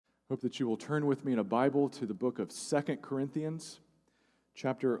Hope that you will turn with me in a Bible to the book of 2 Corinthians,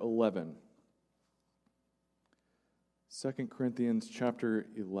 chapter 11. 2 Corinthians, chapter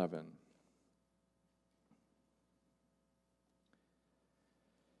 11.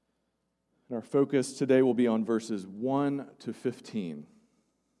 And our focus today will be on verses 1 to 15.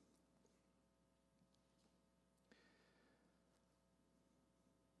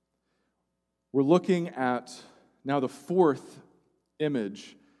 We're looking at now the fourth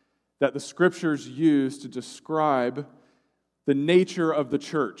image that the Scriptures use to describe the nature of the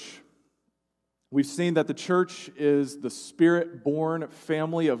church. We've seen that the church is the Spirit-born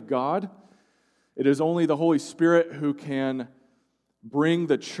family of God. It is only the Holy Spirit who can bring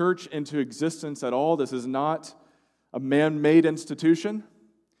the church into existence at all. This is not a man-made institution.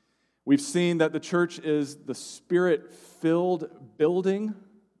 We've seen that the church is the Spirit-filled building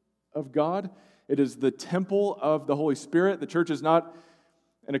of God. It is the temple of the Holy Spirit. The church is not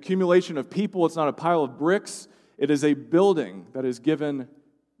an accumulation of people. It's not a pile of bricks. It is a building that is given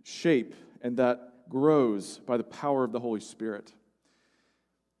shape and that grows by the power of the Holy Spirit.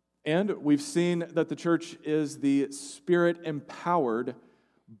 And we've seen that the church is the Spirit-empowered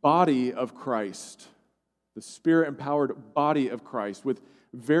body of Christ. The Spirit-empowered body of Christ with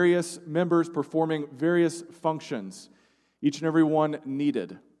various members performing various functions, each and every one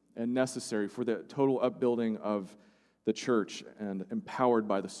needed and necessary for the total upbuilding of the church and empowered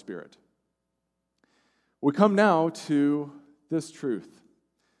by the Spirit. We come now to this truth.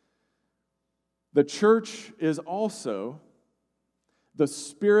 The church is also the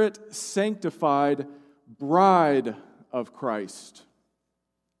Spirit-sanctified bride of Christ.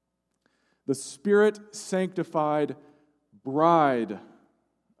 The Spirit-sanctified bride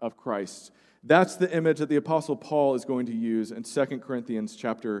of Christ. That's the image that the Apostle Paul is going to use in 2 Corinthians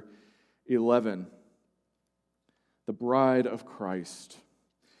chapter 11. The bride of Christ.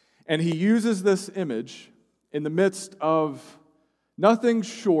 And he uses this image in the midst of nothing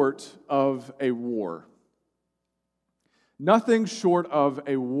short of a war. Nothing short of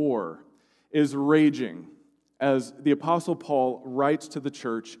a war is raging as the Apostle Paul writes to the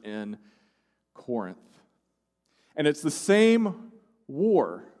church in Corinth. And it's the same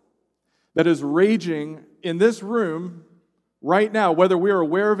war that is raging in this room right now, whether we are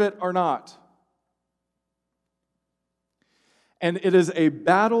aware of it or not. And it is a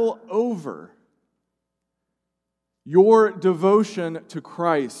battle over your devotion to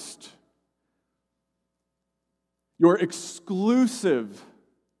Christ, your exclusive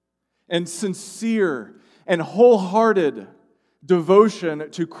and sincere and wholehearted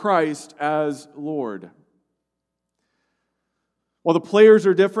devotion to Christ as Lord. While the players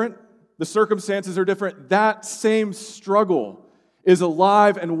are different, the circumstances are different, that same struggle is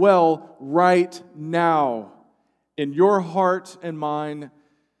alive and well right now in your heart and mine,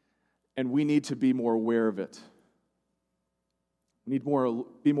 and we need to be more aware of it. We need to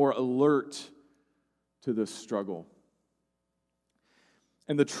be more alert to this struggle.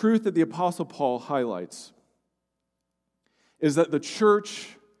 And the truth that the Apostle Paul highlights is that the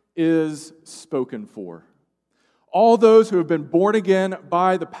church is spoken for. All those who have been born again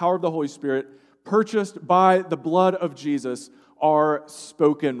by the power of the Holy Spirit, purchased by the blood of Jesus, are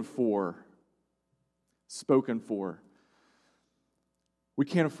spoken for. Spoken for. We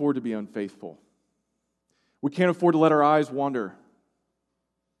can't afford to be unfaithful. We can't afford to let our eyes wander.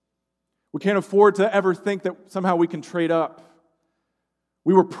 We can't afford to ever think that somehow we can trade up.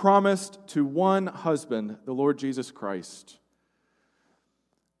 We were promised to one husband, the Lord Jesus Christ.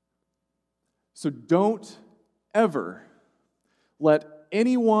 So don't ever let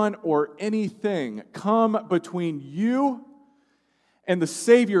anyone or anything come between you and the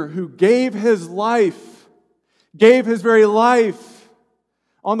Savior who gave His life, gave His very life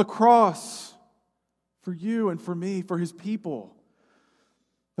on the cross for you and for me, for His people.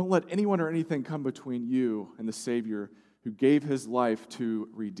 Don't let anyone or anything come between you and the Savior who gave His life to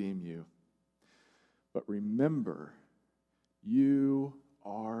redeem you. But remember, you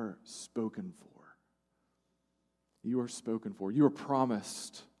are spoken for. You are spoken for. You are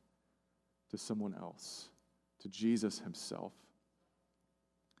promised to someone else, to Jesus Himself.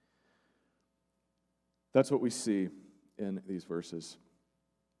 That's what we see in these verses.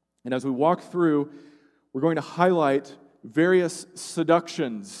 And as we walk through, we're going to highlight various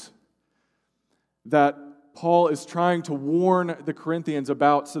seductions that Paul is trying to warn the Corinthians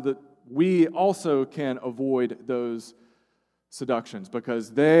about so that we also can avoid those seductions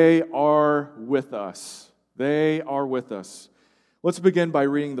because they are with us. They are with us. Let's begin by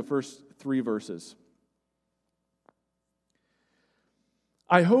reading the first 3 verses.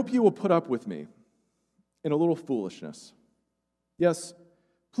 I hope you will put up with me in a little foolishness. Yes,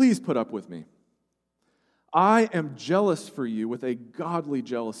 Please put up with me. I am jealous for you with a godly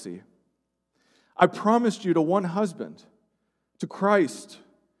jealousy. I promised you to one husband, to Christ,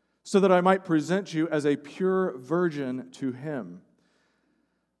 so that I might present you as a pure virgin to him.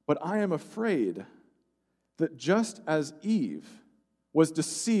 But I am afraid that just as Eve was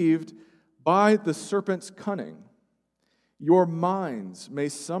deceived by the serpent's cunning, your minds may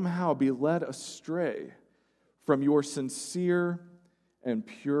somehow be led astray from your sincere and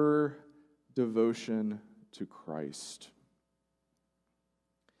pure devotion to Christ.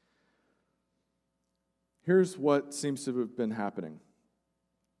 Here's what seems to have been happening.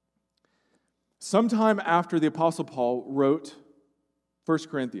 Sometime after the Apostle Paul wrote 1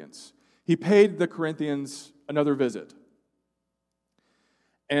 Corinthians, he paid the Corinthians another visit.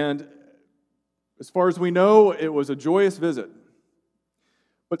 And as far as we know, it was a joyous visit.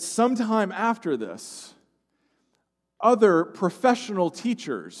 But sometime after this, other professional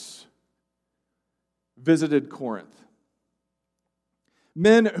teachers visited Corinth.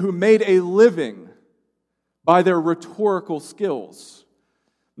 Men who made a living by their rhetorical skills.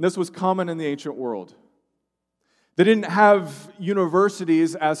 And this was common in the ancient world. They didn't have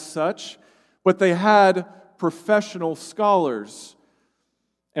universities as such, but they had professional scholars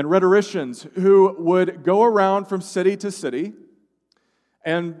and rhetoricians who would go around from city to city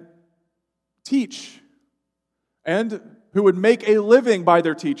and teach, and who would make a living by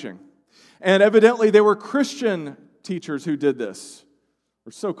their teaching. And evidently they were Christian teachers who did this,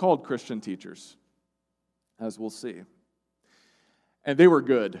 or so-called Christian teachers, as we'll see. And they were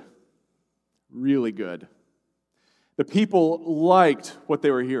good, really good. The people liked what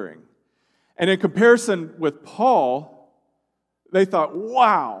they were hearing. And in comparison with Paul, they thought,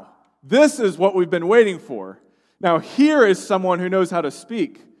 wow, this is what we've been waiting for. Now here is someone who knows how to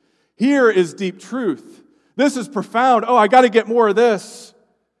speak. Here is deep truth. This is profound. Oh, I got to get more of this.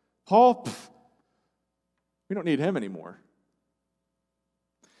 Paul, we don't need him anymore.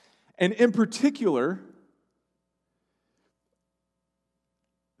 And in particular,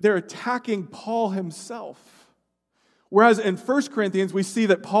 they're attacking Paul himself. Whereas in 1 Corinthians, we see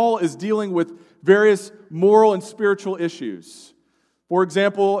that Paul is dealing with various moral and spiritual issues. For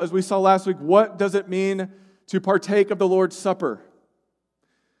example, as we saw last week, what does it mean to partake of the Lord's Supper?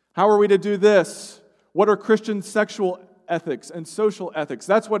 How are we to do this? What are Christian sexual ethics and social ethics?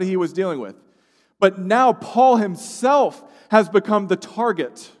 That's what he was dealing with. But now Paul himself has become the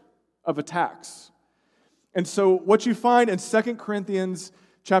target of attacks. And so what you find in 2 Corinthians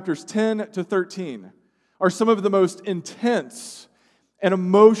chapters 10 to 13 are some of the most intense and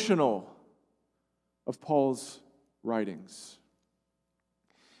emotional of Paul's writings.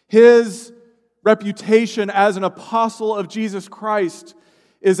 His reputation as an apostle of Jesus Christ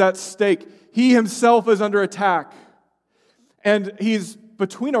is at stake. He himself is under attack. And he's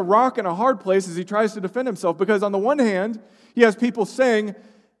between a rock and a hard place as he tries to defend himself, because on the one hand, he has people saying,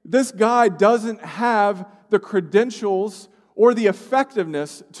 this guy doesn't have the credentials or the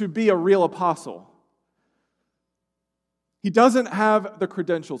effectiveness to be a real apostle. He doesn't have the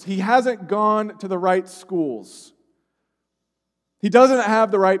credentials. He hasn't gone to the right schools. He doesn't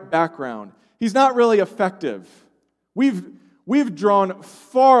have the right background. He's not really effective. We've drawn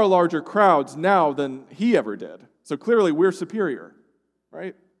far larger crowds now than he ever did. So clearly we're superior,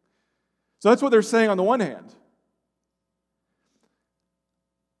 right? So that's what they're saying on the one hand.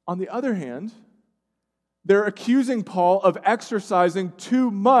 On the other hand, they're accusing Paul of exercising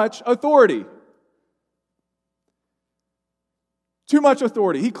too much authority. Too much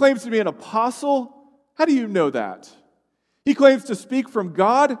authority. He claims to be an apostle. How do you know that? He claims to speak from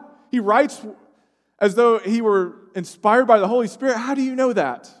God. He writes as though he were inspired by the Holy Spirit. How do you know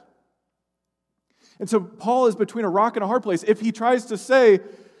that? And so Paul is between a rock and a hard place. If he tries to say,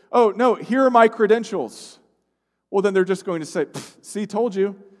 oh, no, here are my credentials, well, then they're just going to say, see, told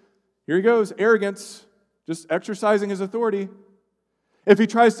you. Here he goes, arrogance, just exercising his authority. If he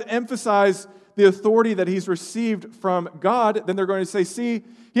tries to emphasize the authority that he's received from God, then they're going to say, see,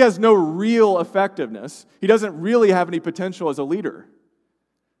 he has no real effectiveness. He doesn't really have any potential as a leader.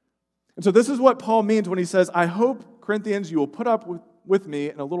 And so this is what Paul means when he says, I hope, Corinthians, you will put up with me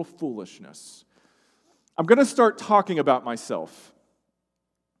in a little foolishness. I'm going to start talking about myself.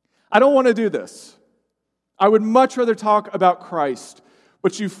 I don't want to do this. I would much rather talk about Christ,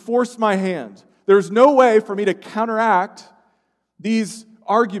 but you forced my hand. There's no way for me to counteract these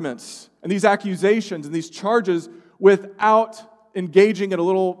arguments and these accusations and these charges without engaging in a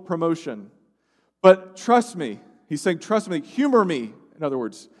little promotion. But trust me, he's saying, trust me, humor me, in other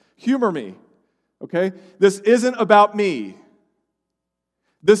words, humor me, okay? This isn't about me.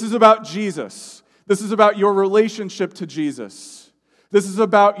 This is about Jesus. This is about your relationship to Jesus. This is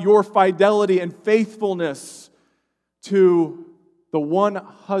about your fidelity and faithfulness to the one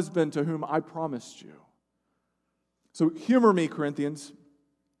husband to whom I promised you. So humor me, Corinthians.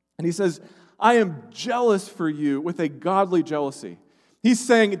 And he says, I am jealous for you with a godly jealousy. He's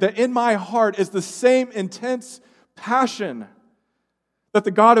saying that in my heart is the same intense passion that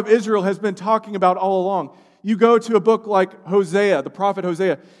the God of Israel has been talking about all along. You go to a book like Hosea, the prophet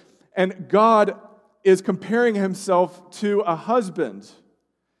Hosea, and God is comparing himself to a husband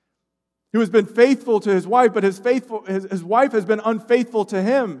who has been faithful to his wife, but his wife has been unfaithful to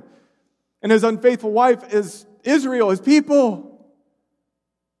him. And his unfaithful wife is Israel, his people.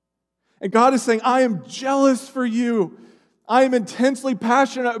 And God is saying, I am jealous for you. I am intensely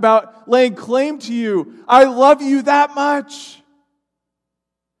passionate about laying claim to you. I love you that much.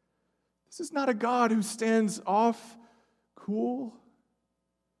 This is not a God who stands off cool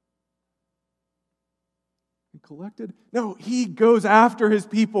and collected. No, he goes after his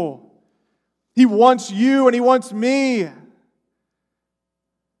people. He wants you and he wants me.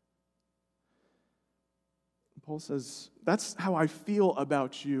 Paul says, that's how I feel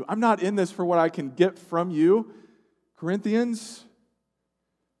about you. I'm not in this for what I can get from you, Corinthians.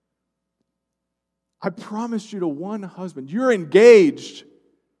 I promised you to one husband. You're engaged.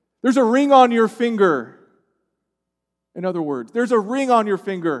 There's a ring on your finger. In other words, there's a ring on your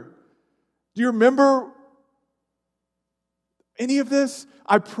finger. Do you remember any of this?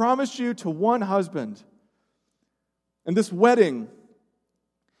 I promised you to one husband. And this wedding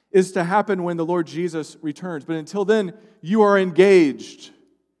is to happen when the Lord Jesus returns. But until then, you are engaged.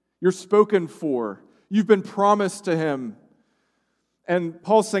 You're spoken for. You've been promised to him. And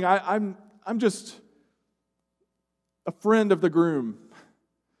Paul's saying, I'm just a friend of the groom.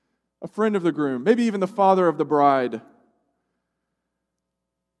 A friend of the groom. Maybe even the father of the bride.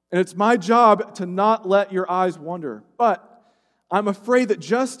 And it's my job to not let your eyes wander. But I'm afraid that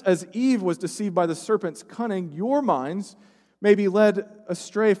just as Eve was deceived by the serpent's cunning, your minds may be led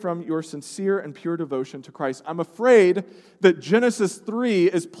astray from your sincere and pure devotion to Christ. I'm afraid that Genesis 3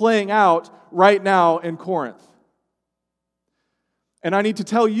 is playing out right now in Corinth. And I need to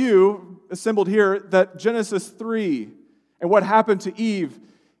tell you, assembled here, that Genesis 3 and what happened to Eve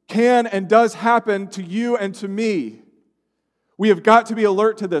can and does happen to you and to me. We have got to be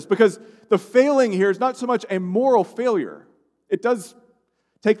alert to this because the failing here is not so much a moral failure. It does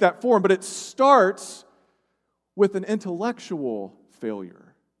take that form, but it starts with an intellectual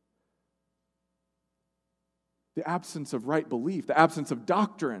failure. The absence of right belief, the absence of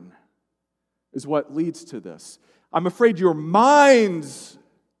doctrine is what leads to this. I'm afraid your minds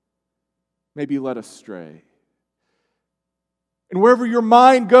may be led astray. And wherever your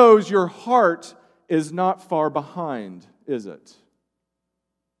mind goes, your heart is not far behind, is it?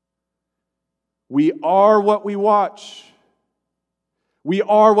 We are what we watch. We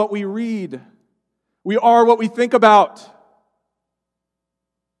are what we read. We are what we think about.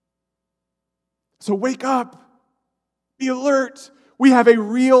 So wake up. Be alert. We have a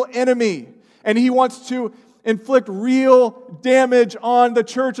real enemy, and he wants to inflict real damage on the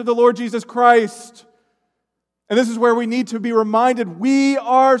church of the Lord Jesus Christ. And this is where we need to be reminded we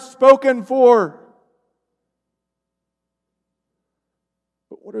are spoken for.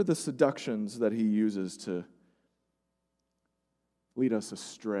 But what are the seductions that he uses to lead us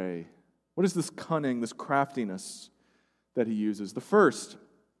astray? What is this cunning, this craftiness that he uses? The first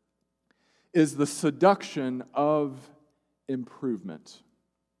is the seduction of improvement.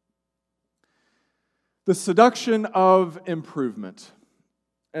 The seduction of improvement.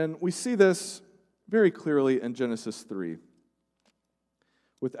 And we see this very clearly in Genesis 3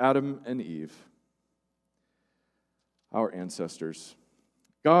 with Adam and Eve, our ancestors.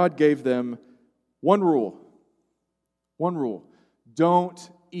 God gave them one rule. One rule. Don't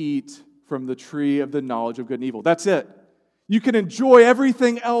eat from the tree of the knowledge of good and evil. That's it. You can enjoy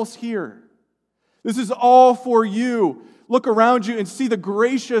everything else here. This is all for you. Look around you and see the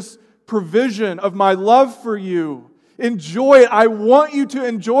gracious provision of my love for you. Enjoy it. I want you to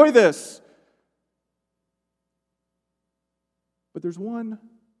enjoy this. But there's one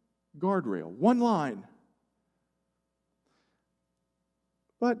guardrail, one line.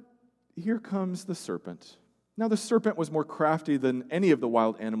 But here comes the serpent. Now the serpent was more crafty than any of the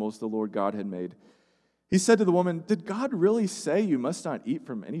wild animals the Lord God had made. He said to the woman, "Did God really say you must not eat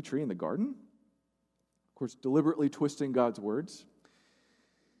from any tree in the garden?" Of course, deliberately twisting God's words.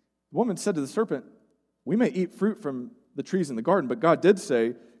 The woman said to the serpent, "We may eat fruit from the trees in the garden, but God did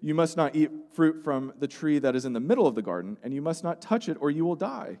say, you must not eat fruit from the tree that is in the middle of the garden, and you must not touch it or you will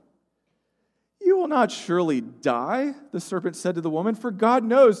die." "You will not surely die," the serpent said to the woman, "for God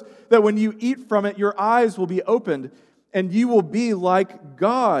knows that when you eat from it, your eyes will be opened, and you will be like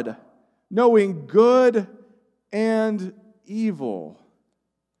God, knowing good and evil.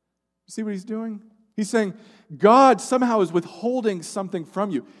 See what he's doing? He's saying God somehow is withholding something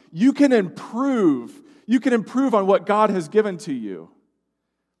from you. You can improve. You can improve on what God has given to you.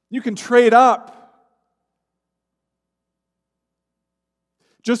 You can trade up.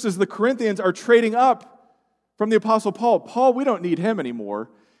 Just as the Corinthians are trading up from the Apostle Paul. Paul, we don't need him anymore.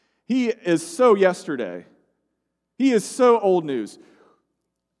 He is so yesterday. He is so old news.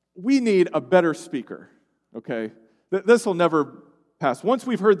 We need a better speaker, okay? This will never pass. Once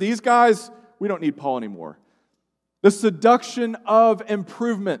we've heard these guys, we don't need Paul anymore. The seduction of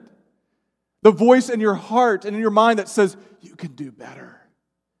improvement. The voice in your heart and in your mind that says, you can do better.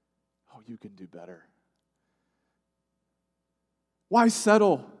 Oh, you can do better. Why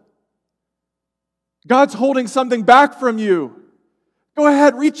settle? God's holding something back from you. Go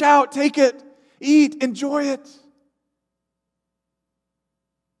ahead, reach out, take it, eat, enjoy it.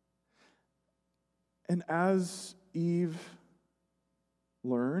 And as Eve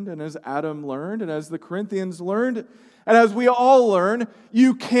learned, and as Adam learned, and as the Corinthians learned, and as we all learn,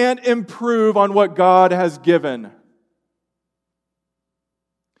 you can't improve on what God has given.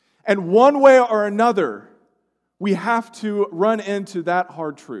 And one way or another, we have to run into that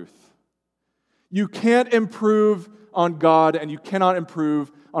hard truth. You can't improve on God, and you cannot improve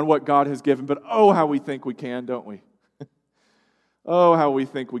on what God has given. But oh, how we think we can, don't we? Oh, how we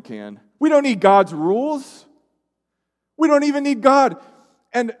think we can. We don't need God's rules. We don't even need God.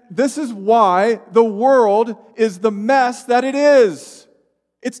 And this is why the world is the mess that it is.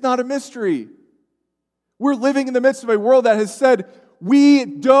 It's not a mystery. We're living in the midst of a world that has said, we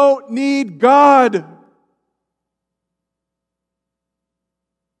don't need God.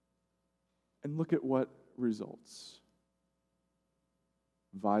 And look at what results.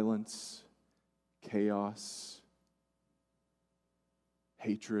 Violence, chaos,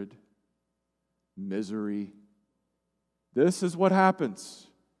 hatred, misery. This is what happens.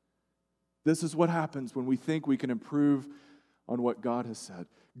 This is what happens when we think we can improve on what God has said.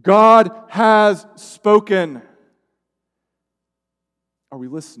 God has spoken. Are we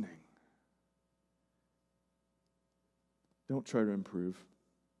listening? Don't try to improve.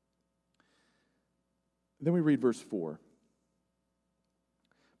 Then we read verse 4.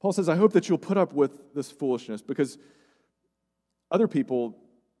 Paul says, I hope that you'll put up with this foolishness, because other people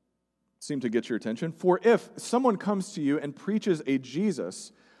seem to get your attention. For if someone comes to you and preaches a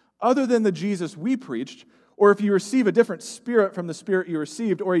Jesus other than the Jesus we preached, or if you receive a different spirit from the spirit you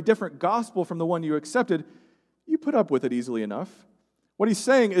received, or a different gospel from the one you accepted, you put up with it easily enough. What he's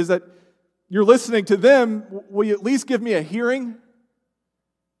saying is that you're listening to them. Will you at least give me a hearing?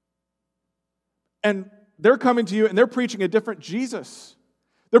 And they're coming to you and they're preaching a different Jesus.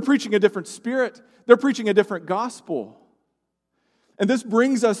 They're preaching a different spirit. They're preaching a different gospel. And this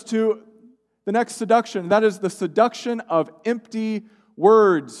brings us to the next seduction. That is the seduction of empty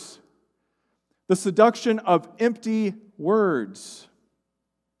words. The seduction of empty words.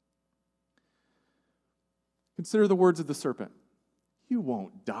 Consider the words of the serpent. You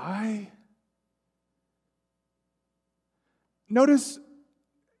won't die. Notice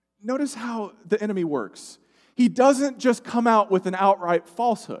how the enemy works. He doesn't just come out with an outright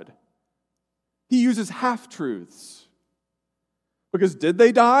falsehood. He uses half-truths. Because did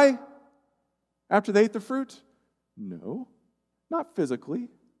they die after they ate the fruit? No, not physically.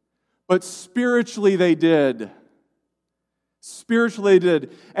 But spiritually they did. Spiritually they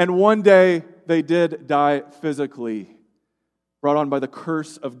did. And one day they did die physically, brought on by the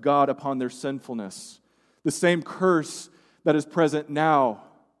curse of God upon their sinfulness. The same curse that is present now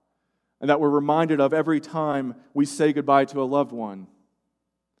and that we're reminded of every time we say goodbye to a loved one.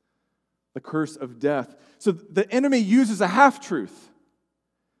 The curse of death. So the enemy uses a half-truth.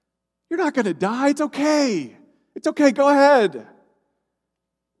 You're not going to die. It's okay. It's okay. Go ahead.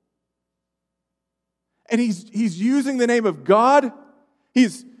 And he's using the name of God.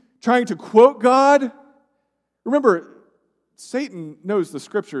 He's trying to quote God. Remember, Satan knows the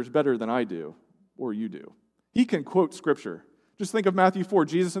Scriptures better than I do, or you do. He can quote Scripture. Just think of Matthew 4,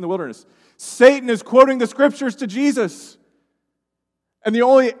 Jesus in the wilderness. Satan is quoting the Scriptures to Jesus. And the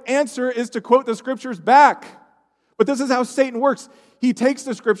only answer is to quote the Scriptures back. But this is how Satan works. He takes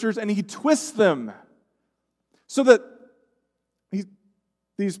the Scriptures and he twists them so that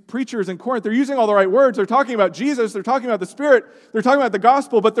these preachers in Corinth, they're using all the right words. They're talking about Jesus. They're talking about the Spirit. They're talking about the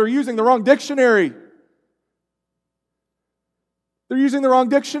gospel, but they're using the wrong dictionary. They're using the wrong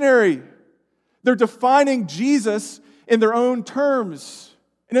dictionary. They're defining Jesus in their own terms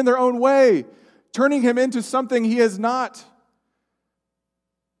and in their own way, turning him into something he is not.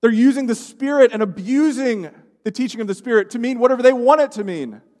 They're using the Spirit and abusing the teaching of the Spirit to mean whatever they want it to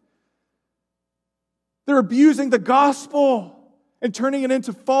mean. They're abusing the gospel and turning it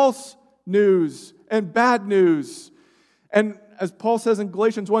into false news and bad news. And as Paul says in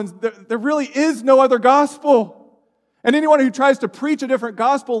Galatians 1, there really is no other gospel. And anyone who tries to preach a different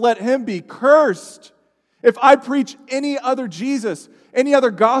gospel, let him be cursed. If I preach any other Jesus, any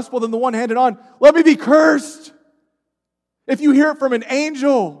other gospel than the one handed on, let me be cursed. If you hear it from an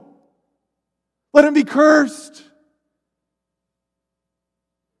angel, let him be cursed.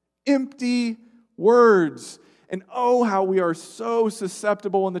 Empty words. And oh, how we are so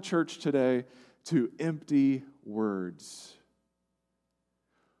susceptible in the church today to empty words.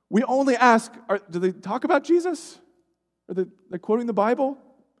 We only ask, do they talk about Jesus? Are they quoting the Bible?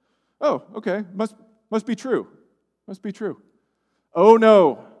 Oh, okay, must be true. Must be true. Oh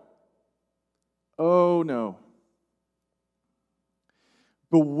no. Oh no.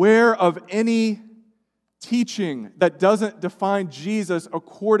 Beware of any teaching that doesn't define Jesus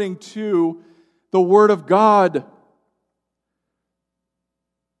according to the Word of God.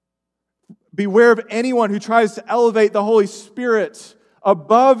 Beware of anyone who tries to elevate the Holy Spirit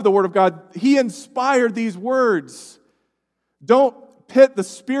above the Word of God. He inspired these words. Don't pit the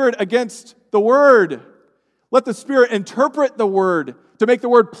Spirit against the Word. Let the Spirit interpret the Word to make the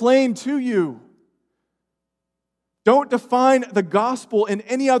Word plain to you. Don't define the gospel in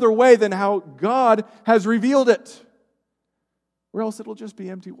any other way than how God has revealed it, or else it'll just be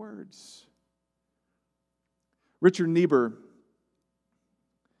empty words. Richard Niebuhr,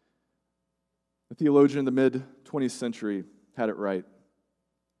 a theologian in the mid-20th century, had it right.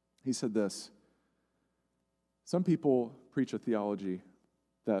 He said this: some people preach a theology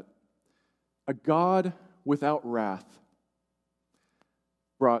that a God without wrath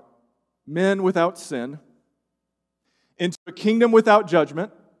brought men without sin into a kingdom without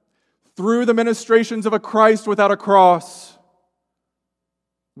judgment through the ministrations of a Christ without a cross.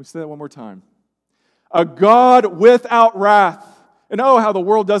 Let me say that one more time. A God without wrath. And oh, how the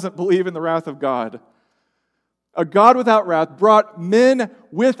world doesn't believe in the wrath of God. A God without wrath brought men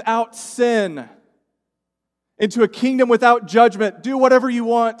without sin into a kingdom without judgment. Do whatever you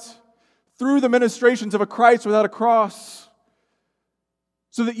want through the ministrations of a Christ without a cross,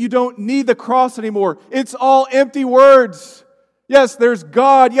 so that you don't need the cross anymore. It's all empty words. Yes, there's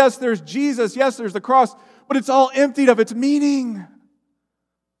God. Yes, there's Jesus. Yes, there's the cross. But it's all emptied of its meaning.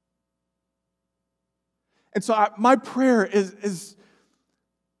 And so my prayer is,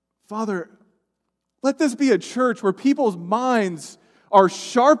 Father, let this be a church where people's minds are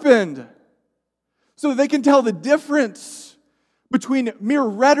sharpened so that they can tell the difference between mere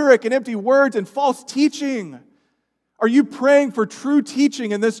rhetoric and empty words and false teaching. Are you praying for true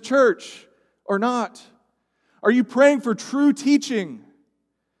teaching in this church or not? Are you praying for true teaching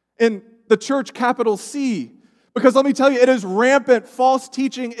in the church, capital C? Because let me tell you, it is rampant. False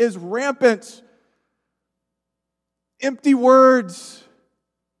teaching is rampant. Empty words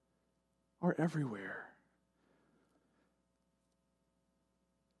are everywhere.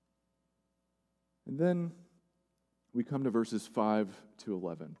 And then we come to verses 5 to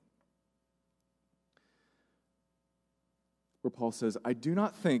 11. Where Paul says, I do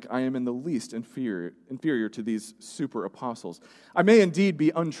not think I am in the least inferior to these super apostles. I may indeed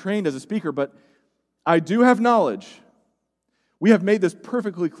be untrained as a speaker, but I do have knowledge. We have made this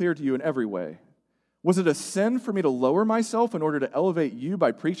perfectly clear to you in every way. Was it a sin for me to lower myself in order to elevate you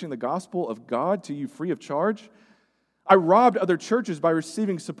by preaching the gospel of God to you free of charge? I robbed other churches by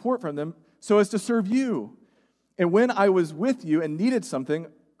receiving support from them so as to serve you. And when I was with you and needed something,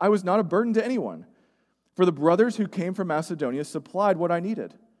 I was not a burden to anyone. For the brothers who came from Macedonia supplied what I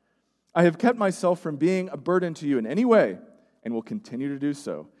needed. I have kept myself from being a burden to you in any way, and will continue to do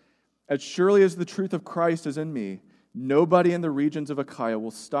so. As surely as the truth of Christ is in me, nobody in the regions of Achaia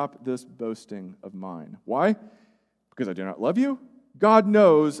will stop this boasting of mine. Why? Because I do not love you? God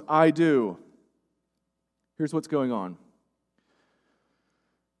knows I do. Here's what's going on.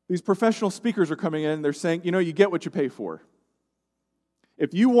 These professional speakers are coming in, they're saying, you get what you pay for.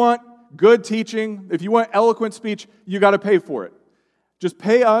 If you want good teaching, if you want eloquent speech, you got to pay for it. Just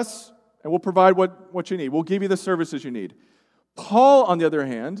pay us, and we'll provide what you need. We'll give you the services you need. Paul, on the other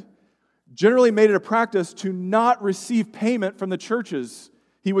hand, generally made it a practice to not receive payment from the churches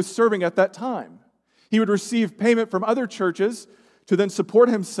he was serving at that time. He would receive payment from other churches to then support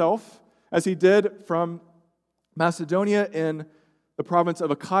himself, as he did from Macedonia in the province of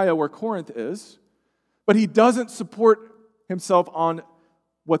Achaia, where Corinth is. But he doesn't support himself on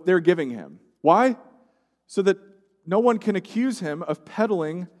what they're giving him. Why? So that no one can accuse him of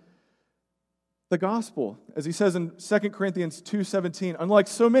peddling the gospel. As he says in 2 Corinthians 2:17, unlike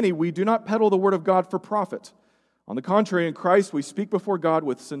so many, we do not peddle the word of God for profit. On the contrary, in Christ we speak before God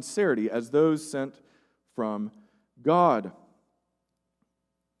with sincerity as those sent from God.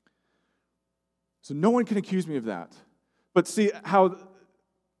 So no one can accuse me of that. But see how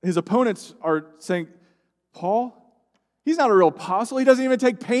his opponents are saying, Paul, he's not a real apostle. He doesn't even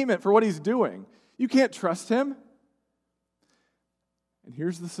take payment for what he's doing. You can't trust him. And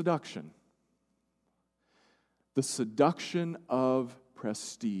here's the seduction. The seduction of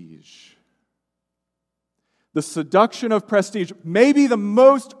prestige. The seduction of prestige, maybe the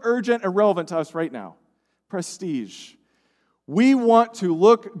most urgent and relevant to us right now. Prestige. We want to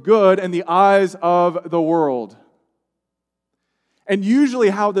look good in the eyes of the world. And usually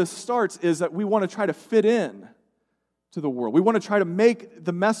how this starts is that we want to try to fit in to the world. We want to try to make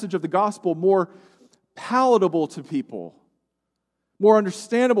the message of the gospel more palatable to people, more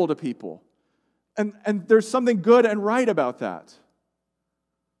understandable to people. And there's something good and right about that.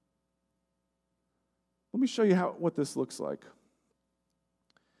 Let me show you what this looks like.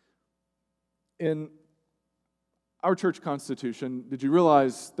 In our church constitution, did you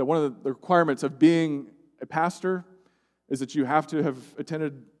realize that one of the requirements of being a pastor is that you have to have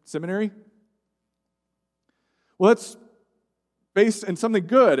attended seminary? Well, that's based in something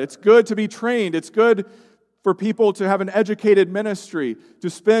good. It's good to be trained. It's good for people to have an educated ministry, to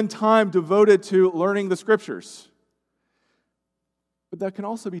spend time devoted to learning the Scriptures. But that can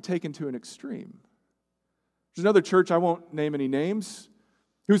also be taken to an extreme. There's another church, I won't name any names,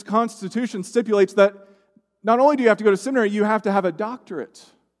 whose constitution stipulates that not only do you have to go to seminary, you have to have a doctorate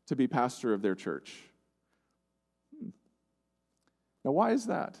to be pastor of their church. Now, why is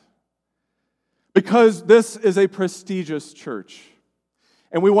that? Because this is a prestigious church.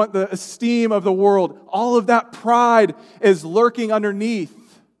 And we want the esteem of the world. All of that pride is lurking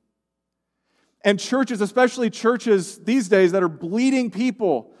underneath. And churches, especially churches these days that are bleeding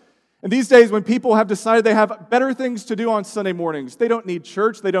people, and these days when people have decided they have better things to do on Sunday mornings, they don't need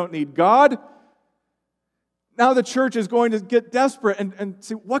church, they don't need God. Now the church is going to get desperate and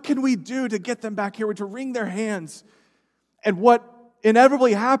say, what can we do to get them back here, to wring their hands? And what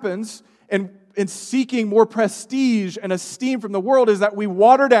inevitably happens in seeking more prestige and esteem from the world is that we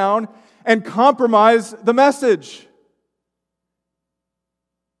water down and compromise the message.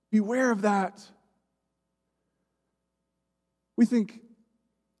 Beware of that. We think,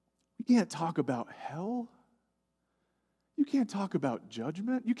 you can't talk about hell. You can't talk about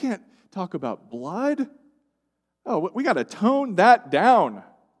judgment. You can't talk about blood. Oh, we got to tone that down.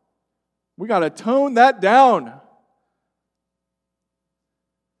 We got to tone that down.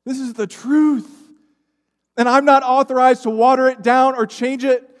 This is the truth. And I'm not authorized to water it down or change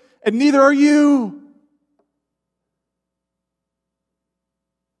it, and neither are you.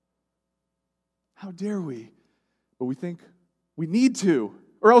 How dare we? But we think we need to,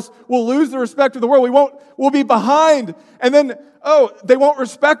 or else we'll lose the respect of the world. We'll be behind, and then, they won't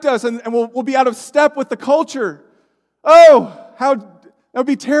respect us, and we'll be out of step with the culture. That would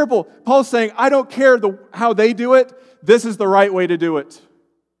be terrible. Paul's saying, I don't care how they do it. This is the right way to do it.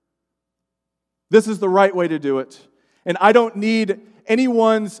 This is the right way to do it. And I don't need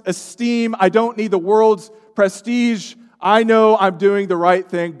anyone's esteem. I don't need the world's prestige. I know I'm doing the right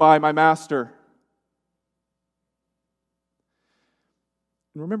thing by my master.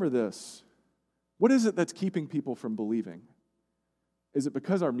 And remember this. What is it that's keeping people from believing? Is it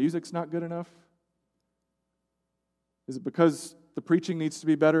because our music's not good enough? Is it because the preaching needs to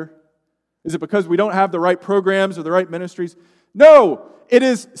be better? Is it because we don't have the right programs or the right ministries? No, it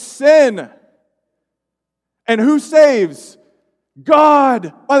is sin. And who saves?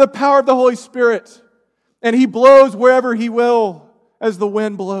 God, by the power of the Holy Spirit. And He blows wherever He will, as the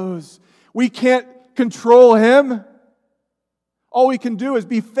wind blows. We can't control Him. All we can do is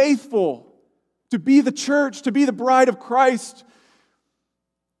be faithful, to be the church, to be the bride of Christ,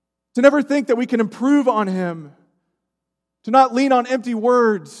 to never think that we can improve on Him, to not lean on empty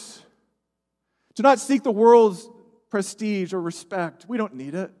words, to not seek the world's prestige or respect. We don't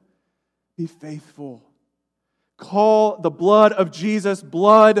need it. Be faithful. Call the blood of Jesus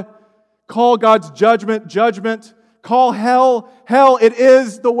blood. Call God's judgment judgment. Call hell hell. It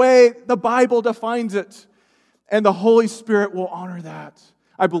is the way the Bible defines it. And the Holy Spirit will honor that.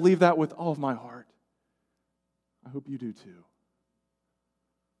 I believe that with all of my heart. I hope you do too.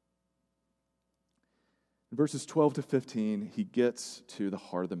 In verses 12 to 15, he gets to the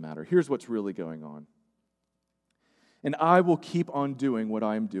heart of the matter. Here's what's really going on. And I will keep on doing what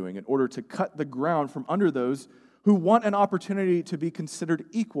I am doing in order to cut the ground from under those who want an opportunity to be considered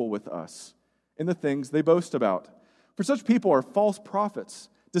equal with us in the things they boast about. For such people are false prophets,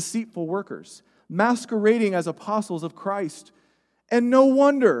 deceitful workers, masquerading as apostles of Christ. And no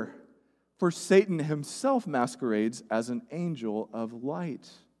wonder, For Satan himself masquerades as an angel of light.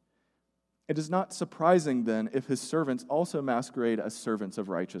 It is not surprising then if his servants also masquerade as servants of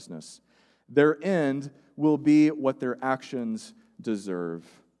righteousness. Their end will be what their actions deserve.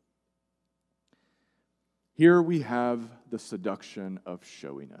 Here we have the seduction of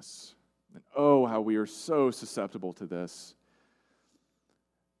showiness. And oh, how we are so susceptible to this.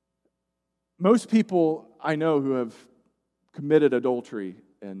 Most people I know who have committed adultery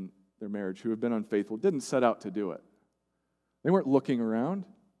in their marriage, who have been unfaithful, didn't set out to do it. They weren't looking around,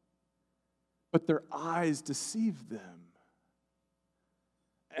 but their eyes deceived them.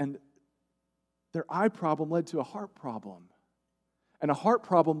 And their eye problem led to a heart problem. And a heart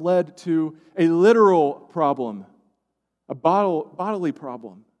problem led to a literal problem, a bodily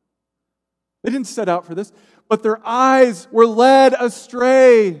problem. They didn't set out for this, but their eyes were led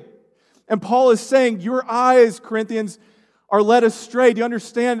astray. And Paul is saying, your eyes, Corinthians, are led astray. Do you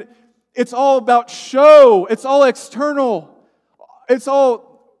understand? It's all about show. It's all external. It's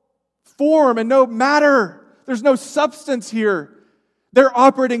all form and no matter. There's no substance here. They're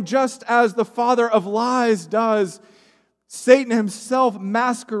operating just as the father of lies does. Satan himself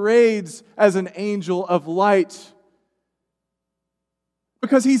masquerades as an angel of light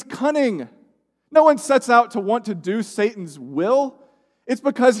because he's cunning. No one sets out to want to do Satan's will. It's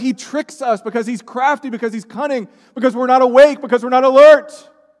because he tricks us, because he's crafty, because he's cunning, because we're not awake, because we're not alert.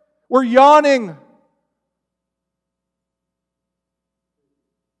 We're yawning.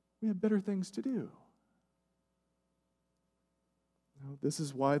 We have better things to do. This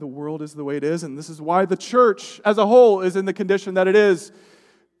is why the world is the way it is, and this is why the church as a whole is in the condition that it is,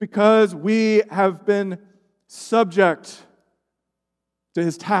 because we have been subject to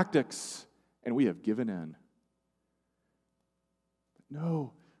his tactics, and we have given in.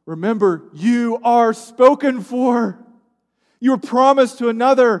 No, remember, you are spoken for. You are promised to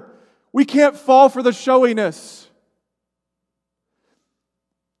another. We can't fall for the showiness.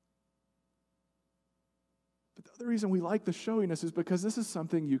 But the other reason we like the showiness is because this is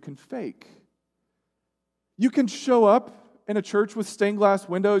something you can fake. You can show up in a church with stained glass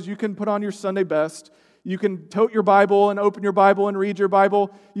windows. You can put on your Sunday best. You can tote your Bible and open your Bible and read your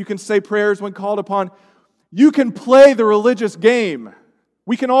Bible. You can say prayers when called upon. You can play the religious game.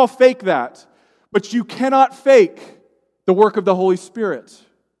 We can all fake that. But you cannot fake the work of the Holy Spirit.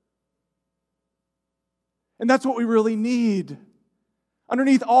 And that's what we really need.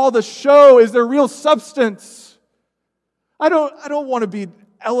 Underneath all the show is there real substance. I don't want to be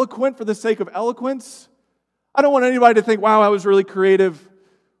eloquent for the sake of eloquence. I don't want anybody to think, wow, I was really creative.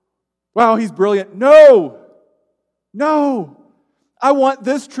 Wow, he's brilliant. No. I want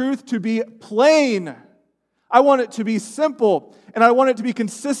this truth to be plain. I want it to be simple. And I want it to be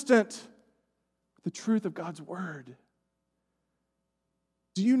consistent with the truth of God's Word.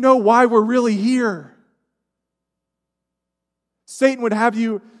 Do you know why we're really here? Satan would have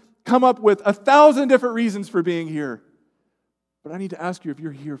you come up with 1,000 different reasons for being here. But I need to ask you if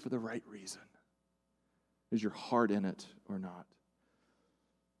you're here for the right reason. Is your heart in it or not?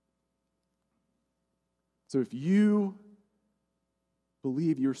 So if you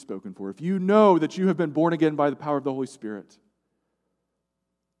believe you're spoken for, if you know that you have been born again by the power of the Holy Spirit,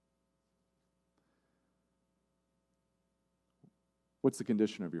 what's the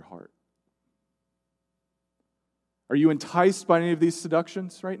condition of your heart? Are you enticed by any of these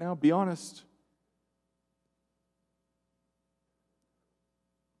seductions right now? Be honest.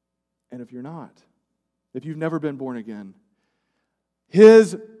 And if you're not, if you've never been born again,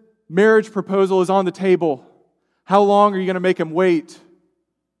 his marriage proposal is on the table. How long are you going to make him wait?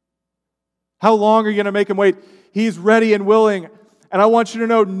 How long are you going to make him wait? He's ready and willing. And I want you to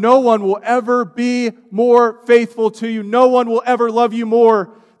know, no one will ever be more faithful to you. No one will ever love you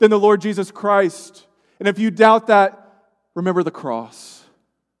more than the Lord Jesus Christ. And if you doubt that, remember the cross.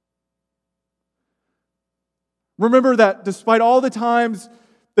 Remember that despite all the times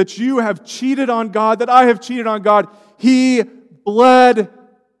that you have cheated on God, that I have cheated on God, He bled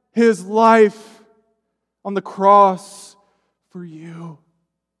His life on the cross for you.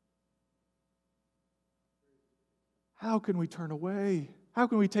 How can we turn away? How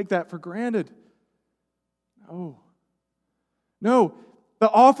can we take that for granted? No. The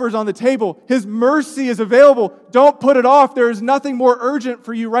offer is on the table. His mercy is available. Don't put it off. There is nothing more urgent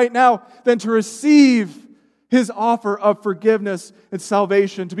for you right now than to receive His offer of forgiveness and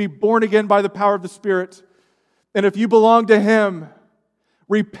salvation, to be born again by the power of the Spirit. And if you belong to Him,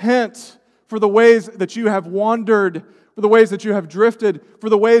 repent for the ways that you have wandered, for the ways that you have drifted, for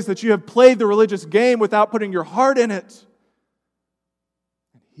the ways that you have played the religious game without putting your heart in it.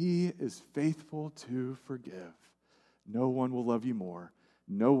 And He is faithful to forgive. No one will love you more.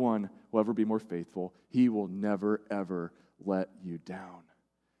 No one will ever be more faithful. He will never, ever let you down.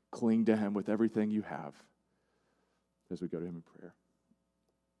 Cling to him with everything you have as we go to him in prayer.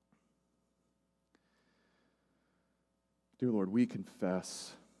 Dear Lord, we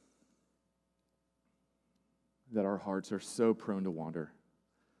confess that our hearts are so prone to wander.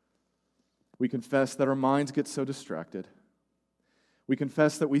 We confess that our minds get so distracted. We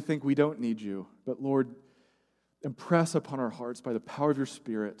confess that we think we don't need you. But Lord, impress upon our hearts by the power of your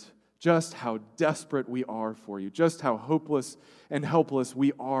Spirit just how desperate we are for you, just how hopeless and helpless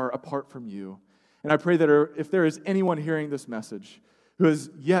we are apart from you. And I pray that if there is anyone hearing this message who has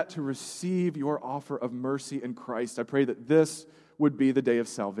yet to receive your offer of mercy in Christ, I pray that this would be the day of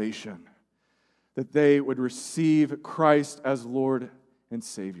salvation, that they would receive Christ as Lord and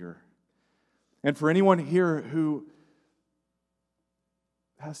Savior. And for anyone here who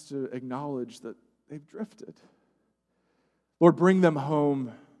has to acknowledge that they've drifted, Lord, bring them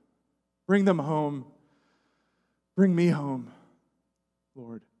home. Bring them home. Bring me home,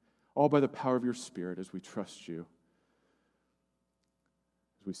 Lord, all by the power of your Spirit as we trust you,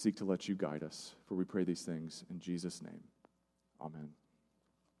 as we seek to let you guide us. For we pray these things in Jesus' name. Amen.